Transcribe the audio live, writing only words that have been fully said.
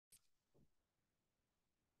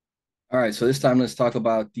All right, so this time let's talk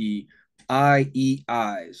about the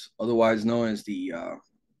IEIs, otherwise known as they're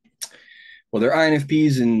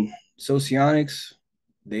INFPs in Socionics.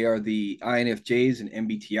 They are the INFJs and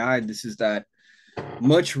MBTI. This is that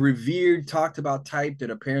much revered, talked about type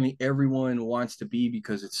that apparently everyone wants to be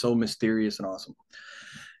because it's so mysterious and awesome.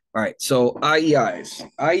 All right, so IEIs.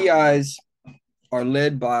 IEIs are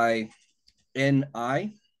led by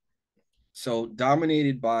NI, so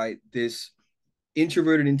dominated by this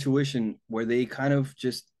introverted intuition where they kind of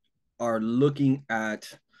just are looking at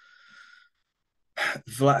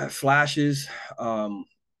flashes.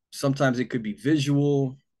 Sometimes it could be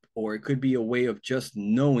visual, or it could be a way of just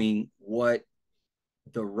knowing what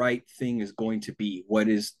the right thing is going to be, what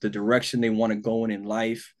is the direction they want to go in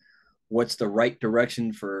life, what's the right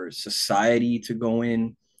direction for society to go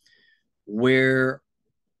in, where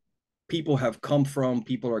people have come from,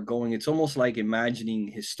 people are going. It's almost like imagining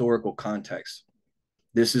historical context.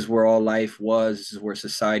 This is where all life was. This is where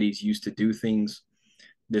societies used to do things.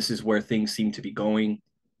 This is where things seem to be going.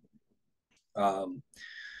 Um,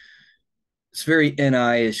 it's very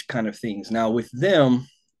NI-ish kind of things. Now with them,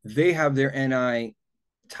 they have their NI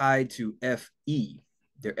tied to FE,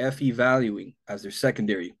 their FE valuing as their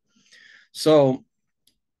secondary. So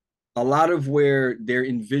a lot of where they're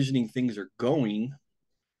envisioning things are going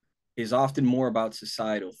is often more about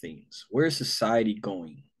societal things. Where is society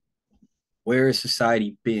going? Where has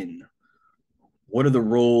society been? What are the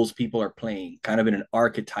roles people are playing, kind of in an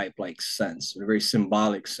archetype like sense, in a very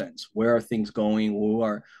symbolic sense? Where are things going?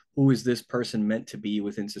 Who is this person meant to be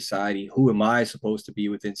within society? Who am I supposed to be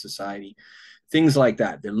within society? Things like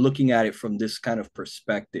that. They're looking at it from this kind of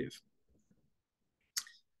perspective.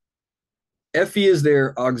 FE is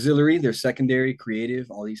their auxiliary, their secondary, creative,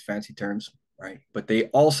 all these fancy terms, right? But they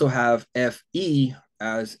also have FE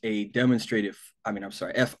as a demonstrative,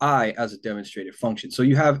 FI as a demonstrative function. So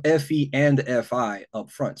you have FE and FI up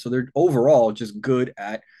front. So they're overall just good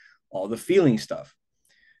at all the feeling stuff.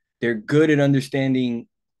 They're good at understanding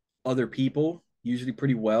other people, usually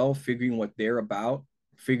pretty well, figuring what they're about,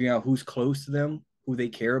 figuring out who's close to them, who they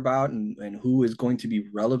care about, and who is going to be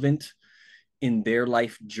relevant in their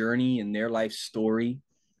life journey, in their life story,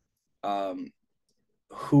 um,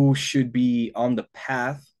 who should be on the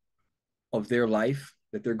path of their life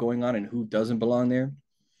that they're going on and who doesn't belong there.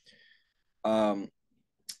 Um,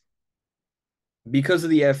 because of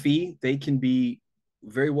the FE, they can be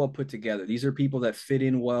very well put together. These are people that fit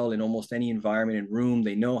in well in almost any environment and room.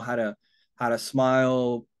 They know how to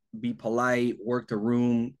smile, be polite, work the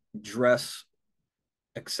room, dress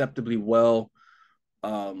acceptably well.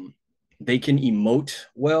 Um, they can emote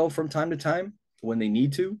well from time to time when they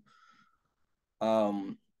need to.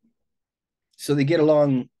 Um, so they get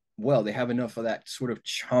along well. They have enough of that sort of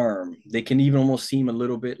charm. They can even almost seem a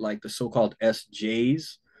little bit like the so-called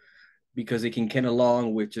SJs because they can get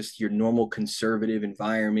along with just your normal conservative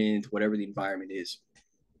environment, whatever the environment is.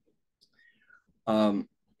 Um,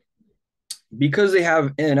 because they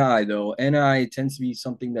have NI though, NI tends to be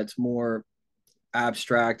something that's more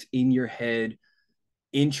abstract, in your head,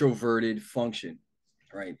 introverted function,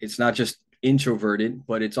 right? It's not just introverted,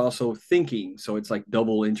 but it's also thinking. So it's like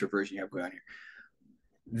double introversion you have going on here.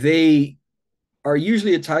 They are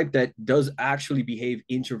usually a type that does actually behave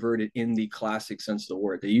introverted in the classic sense of the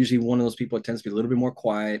word. They're usually one of those people that tends to be a little bit more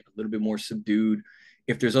quiet, a little bit more subdued.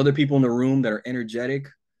 If there's other people in the room that are energetic,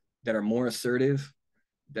 that are more assertive,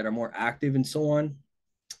 that are more active, and so on,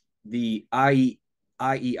 the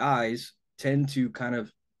IEIs tend to kind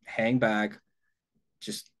of hang back,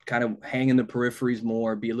 just kind of hang in the peripheries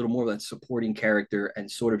more, be a little more of that supporting character, and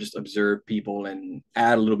sort of just observe people and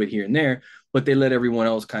add a little bit here and there. But they let everyone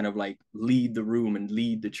else kind of like lead the room and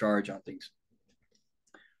lead the charge on things.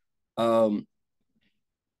 Um,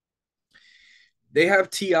 they have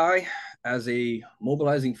TI as a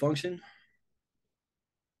mobilizing function.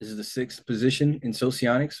 This is the sixth position in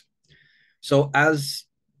Socionics. So as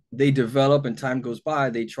they develop and time goes by,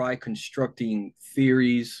 they try constructing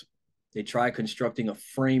theories, they try constructing a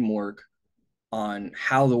framework on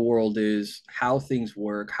how the world is, how things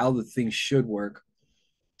work, how the things should work.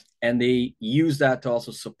 And they use that to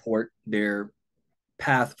also support their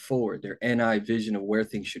path forward, their NI vision of where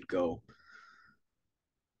things should go.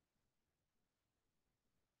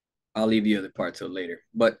 I'll leave the other part till later,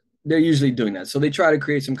 but they're usually doing that. So they try to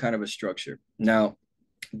create some kind of a structure. Now,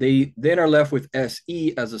 they then are left with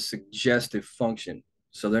SE as a suggestive function.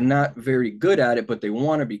 So they're not very good at it, but they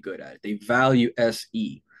want to be good at it. They value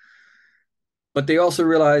SE. But they also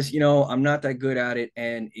realize, I'm not that good at it.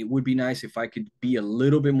 And it would be nice if I could be a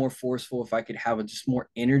little bit more forceful, if I could have just more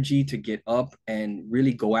energy to get up and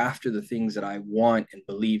really go after the things that I want and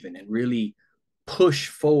believe in and really push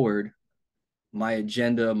forward my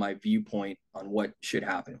agenda, my viewpoint on what should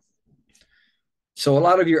happen. So a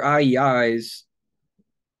lot of your IEIs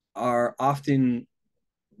are often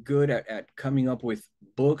good at coming up with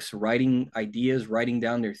books, writing ideas, writing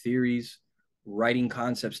down their theories, writing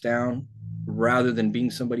concepts down, rather than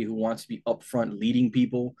being somebody who wants to be upfront leading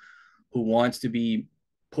people, who wants to be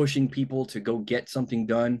pushing people to go get something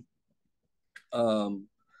done. Um,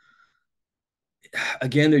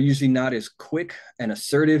 Again, they're usually not as quick and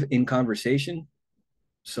assertive in conversation.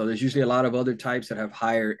 So there's usually a lot of other types that have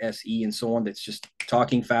higher SE and so on that's just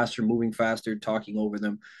talking faster, moving faster, talking over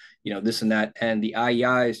them, this and that. And the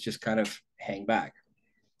IEIs just kind of hang back.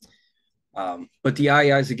 But the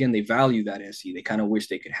IEIs, again, they value that SE. They kind of wish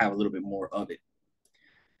they could have a little bit more of it.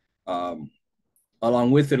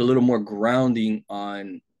 Along with it, a little more grounding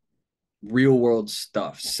on real world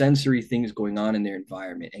stuff, sensory things going on in their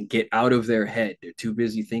environment, and get out of their head. They're too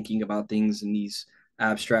busy thinking about things in these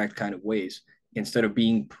abstract kind of ways instead of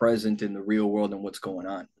being present in the real world and what's going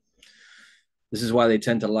on. This is why they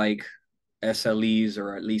tend to like SLEs,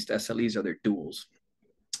 or at least SLEs are their duals,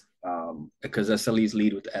 because SLEs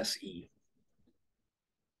lead with SE.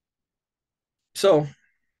 So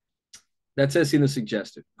that's SE in the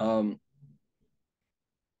suggested.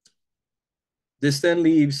 This then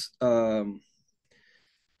leaves, let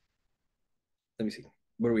me see,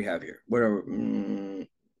 what do we have here? Whatever.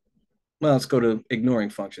 Well, let's go to ignoring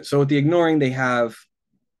functions. So with the ignoring, they have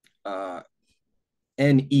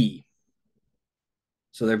NE.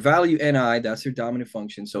 So their value NI, that's their dominant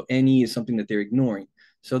function. So NE is something that they're ignoring.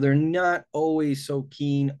 So they're not always so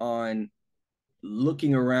keen on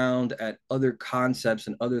looking around at other concepts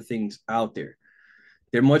and other things out there.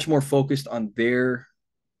 They're much more focused on their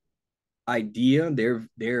idea,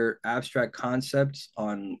 their abstract concepts,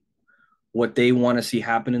 on what they want to see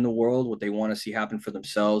happen in the world, what they want to see happen for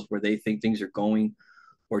themselves, where they think things are going,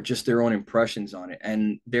 or just their own impressions on it.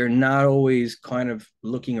 And they're not always kind of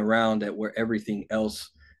looking around at where everything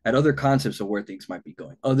else, at other concepts of where things might be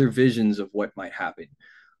going, other visions of what might happen.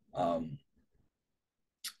 To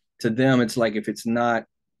them, it's like if it's not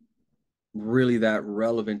really that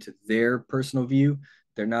relevant to their personal view,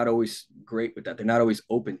 they're not always great with that. They're not always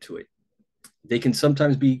open to it. They can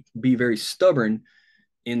sometimes be very stubborn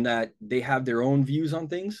in that they have their own views on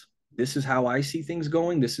things. This is how I see things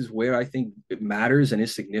going. This is where I think it matters and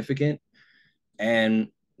is significant. And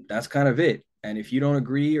that's kind of it. And if you don't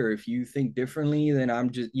agree, or if you think differently, then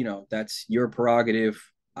I'm just, that's your prerogative.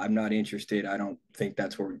 I'm not interested. I don't think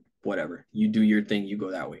that's where, whatever. You do your thing, you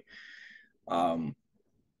go that way.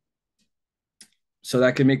 So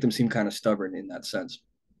that can make them seem kind of stubborn in that sense.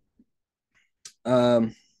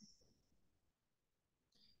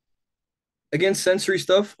 Again, sensory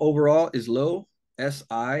stuff overall is low.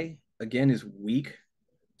 SI, again, is weak.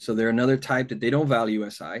 So they're another type that they don't value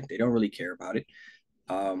SI. They don't really care about it.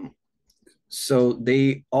 So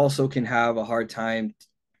they also can have a hard time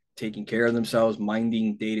taking care of themselves,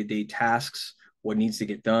 minding day-to-day tasks, what needs to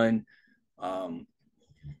get done,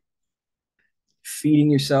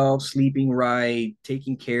 feeding yourself, sleeping right,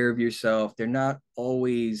 taking care of yourself. They're not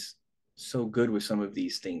always so good with some of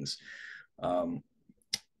these things.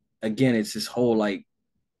 Again, it's this whole like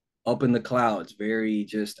up in the clouds, very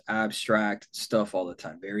just abstract stuff all the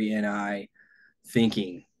time, very NI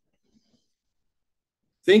thinking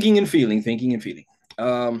and feeling.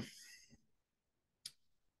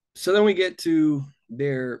 So then we get to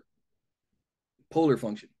their polar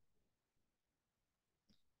function,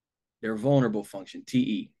 their vulnerable function,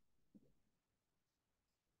 TE.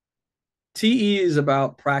 TE is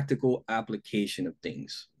about practical application of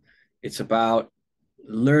things. It's about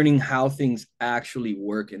learning how things actually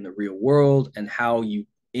work in the real world and how you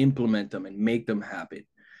implement them and make them happen.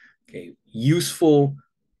 Okay, useful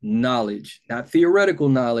knowledge, not theoretical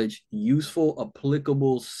knowledge, useful,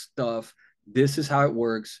 applicable stuff. This is how it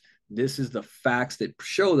works. This is the facts that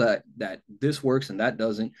show that this works and that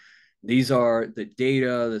doesn't. These are the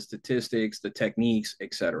data, the statistics, the techniques,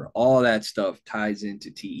 etc. All that stuff ties into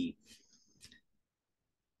TE.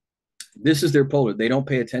 This is their polar. They don't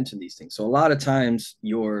pay attention to these things. So a lot of times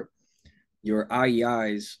your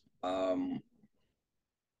IEIs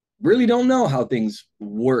really don't know how things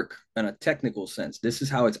work in a technical sense. This is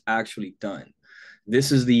how it's actually done.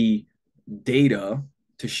 This is the data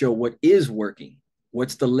to show what is working.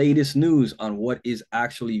 What's the latest news on what is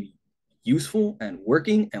actually useful and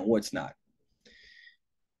working and what's not.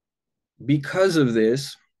 Because of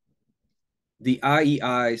this, the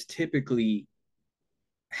IEIs typically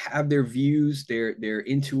have their views, their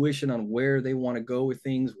intuition on where they want to go with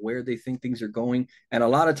things, where they think things are going. And a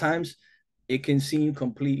lot of times it can seem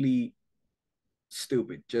completely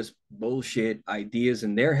stupid, just bullshit ideas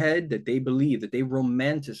in their head that they believe, that they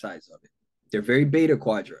romanticize of it. They're very beta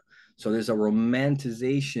quadra. So there's a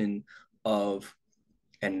romanticization of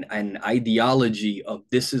an ideology of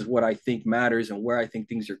this is what I think matters and where I think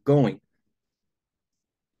things are going.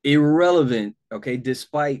 Irrelevant, okay,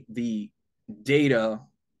 despite the data,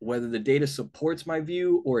 whether the data supports my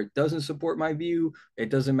view or it doesn't support my view, it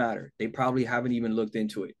doesn't matter. They probably haven't even looked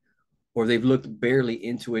into it, or they've looked barely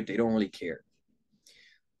into it. They don't really care.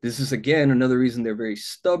 This is again another reason they're very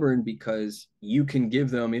stubborn, because you can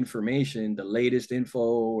give them information, the latest info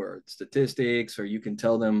or statistics, or you can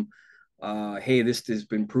tell them, hey, this has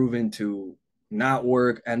been proven to not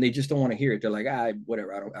work, and they just don't want to hear it. They're like,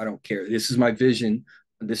 whatever, I don't care. This is my vision.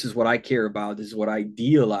 This is what I care about. This is what I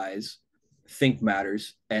idealize, think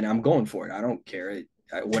matters, and I'm going for it. I don't care.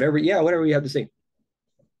 Whatever you have to say.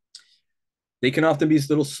 They can often be a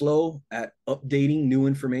little slow at updating new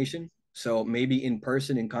information. So maybe in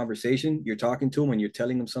person, in conversation, you're talking to them and you're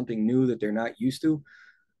telling them something new that they're not used to.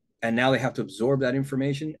 And now they have to absorb that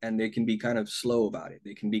information, and they can be kind of slow about it.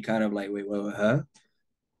 They can be kind of like, wait, what, huh?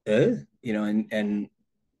 And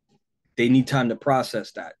they need time to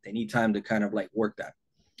process that. They need time to kind of like work that.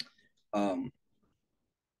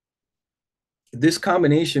 This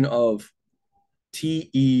combination of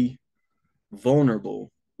TE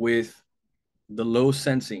vulnerable with the low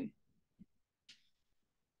sensing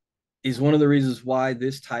is one of the reasons why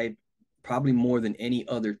this type, probably more than any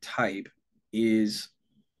other type, is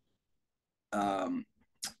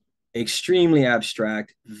extremely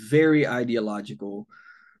abstract, very ideological.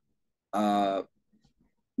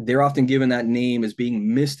 They're often given that name as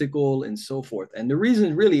being mystical and so forth. And the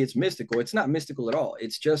reason really it's mystical, it's not mystical at all.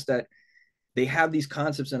 It's just that they have these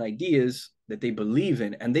concepts and ideas that they believe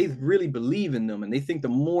in, and they really believe in them. And they think the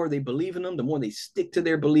more they believe in them, the more they stick to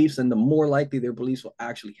their beliefs, and the more likely their beliefs will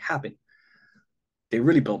actually happen. They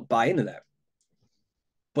really buy into that.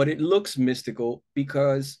 But it looks mystical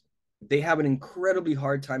because they have an incredibly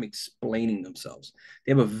hard time explaining themselves.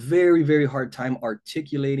 They have a very, very hard time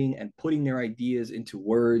articulating and putting their ideas into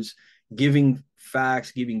words, giving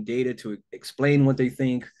facts, giving data to explain what they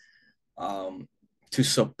think, to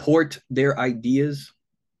support their ideas.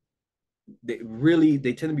 They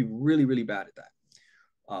tend to be really, really bad at that.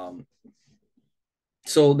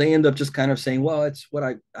 So they end up just kind of saying, well, it's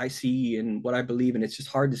what I see and what I believe, and it's just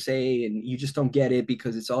hard to say, and you just don't get it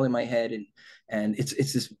because it's all in my head, and it's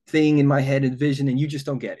this thing in my head and vision, and you just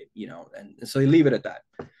don't get it, and so they leave it at that,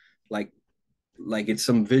 like it's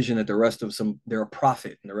some vision that the rest of they're a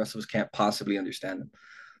prophet, and the rest of us can't possibly understand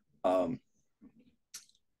them.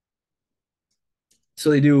 So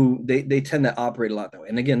they tend to operate a lot that way,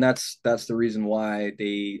 and again, that's the reason why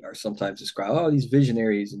they are sometimes described, oh, these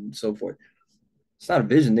visionaries and so forth. It's not a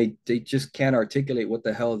vision. They just can't articulate what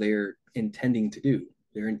the hell they're intending to do.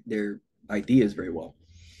 Their ideas very well,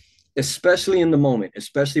 especially in the moment,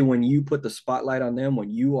 especially when you put the spotlight on them,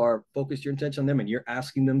 when you are focused your attention on them and you're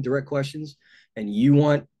asking them direct questions and you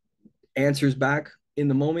want answers back in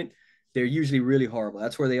the moment. They're usually really horrible.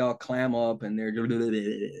 That's where they all clam up and they're,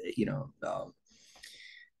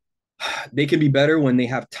 they can be better when they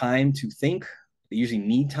have time to think. They usually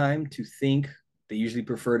need time to think. They usually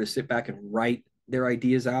prefer to sit back and write their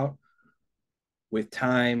ideas out with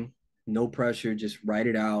time, no pressure, just write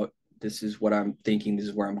it out. This is what I'm thinking. This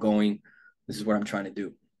is where I'm going. This is what I'm trying to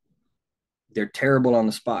do. They're terrible on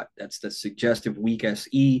the spot. That's the suggestive weak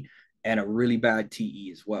SE and a really bad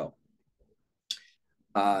TE as well.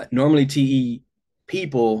 Normally TE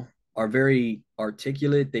people are very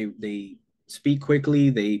articulate. They speak quickly.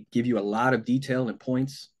 They give you a lot of detail and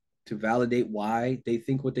points to validate why they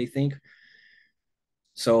think what they think.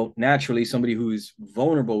 So naturally, somebody who's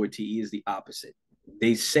vulnerable with TE is the opposite.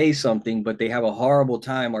 They say something, but they have a horrible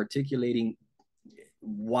time articulating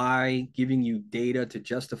why, giving you data to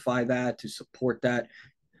justify that, to support that,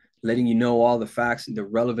 letting you know all the facts and the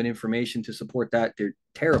relevant information to support that. They're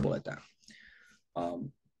terrible at that.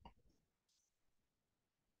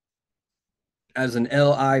 As an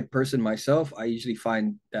LI person myself, I usually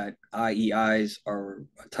find that IEIs are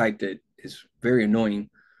a type that is very annoying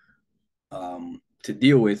to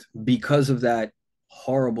deal with because of that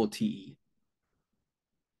horrible TE,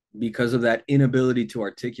 because of that inability to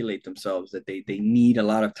articulate themselves, that they need a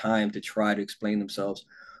lot of time to try to explain themselves,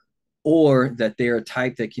 or that they're a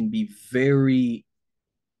type that can be very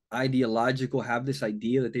ideological, have this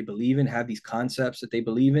idea that they believe in, have these concepts that they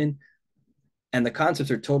believe in, and the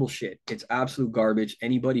concepts are total shit. It's absolute garbage.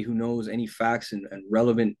 Anybody who knows any facts and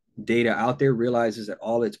relevant data out there realizes that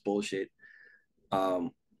all it's bullshit.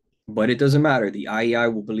 But it doesn't matter. The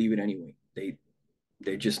IEI will believe it anyway.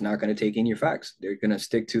 They're just not going to take in your facts. They're going to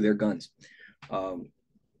stick to their guns. Um,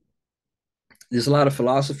 there's a lot of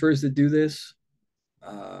philosophers that do this,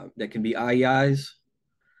 that can be IEIs.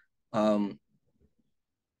 Um,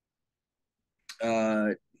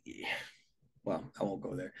 uh, well, I won't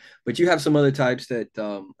go there, but you have some other types that,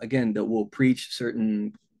 again, that will preach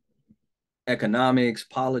certain economics,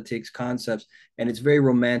 politics, concepts, and it's very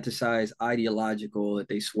romanticized, ideological, that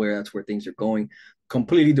they swear that's where things are going,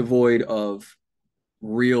 completely devoid of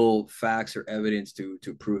real facts or evidence to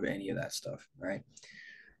prove any of that stuff, right?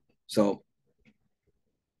 So,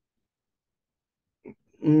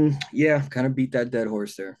 yeah, kind of beat that dead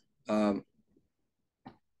horse there. Um,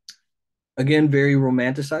 again, very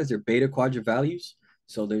romanticized. They're beta quadra values.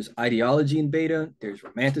 So there's ideology in beta, there's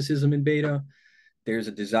romanticism in beta, there's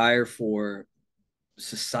a desire for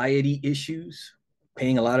society issues,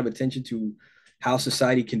 paying a lot of attention to how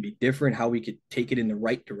society can be different, how we could take it in the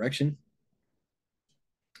right direction.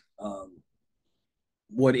 Um,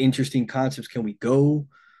 what interesting concepts can we go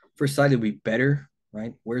for society to be better,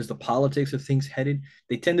 right? Where's the politics of things headed?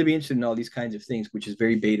 They tend to be interested in all these kinds of things, which is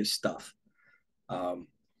very beta stuff. Um,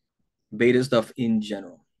 beta stuff in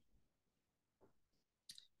general.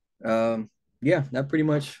 Um, yeah, that pretty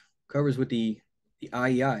much covers with the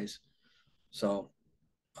IEIs. So,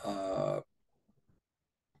 uh,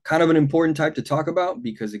 kind of an important type to talk about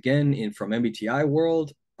because again, in from MBTI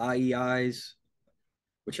world, IEIs,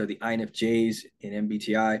 which are the INFJs in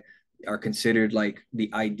MBTI, are considered like the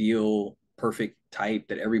ideal perfect type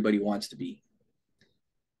that everybody wants to be.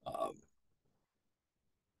 Um,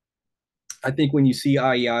 I think when you see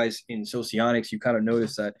IEIs in Socionics, you kind of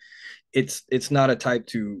notice that it's not a type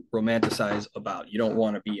to romanticize about. You don't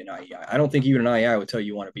want to be an IEI. I don't think even an IEI would tell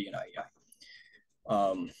you want to be an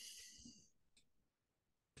IEI.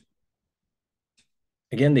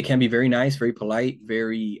 Again, they can be very nice, very polite,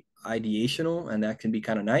 very ideational, and that can be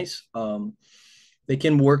kind of nice. They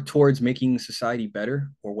can work towards making society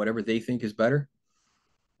better or whatever they think is better.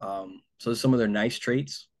 So some of their nice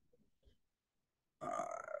traits,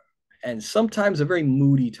 and sometimes a very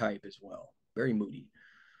moody type as well, very moody.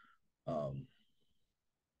 Um,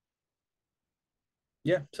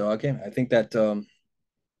 yeah, so okay, I think that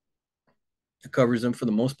covers them for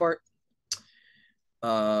the most part.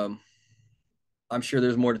 Um, I'm sure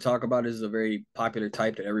there's more to talk about. This is a very popular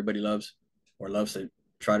type that everybody loves or loves to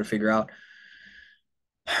try to figure out.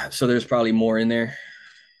 So there's probably more in there.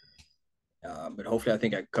 But hopefully, I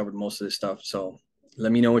think I covered most of this stuff. So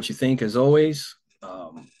let me know what you think. As always,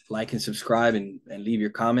 like and subscribe and leave your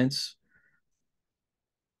comments.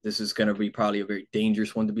 This is going to be probably a very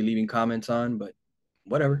dangerous one to be leaving comments on, but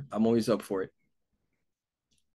whatever. I'm always up for it.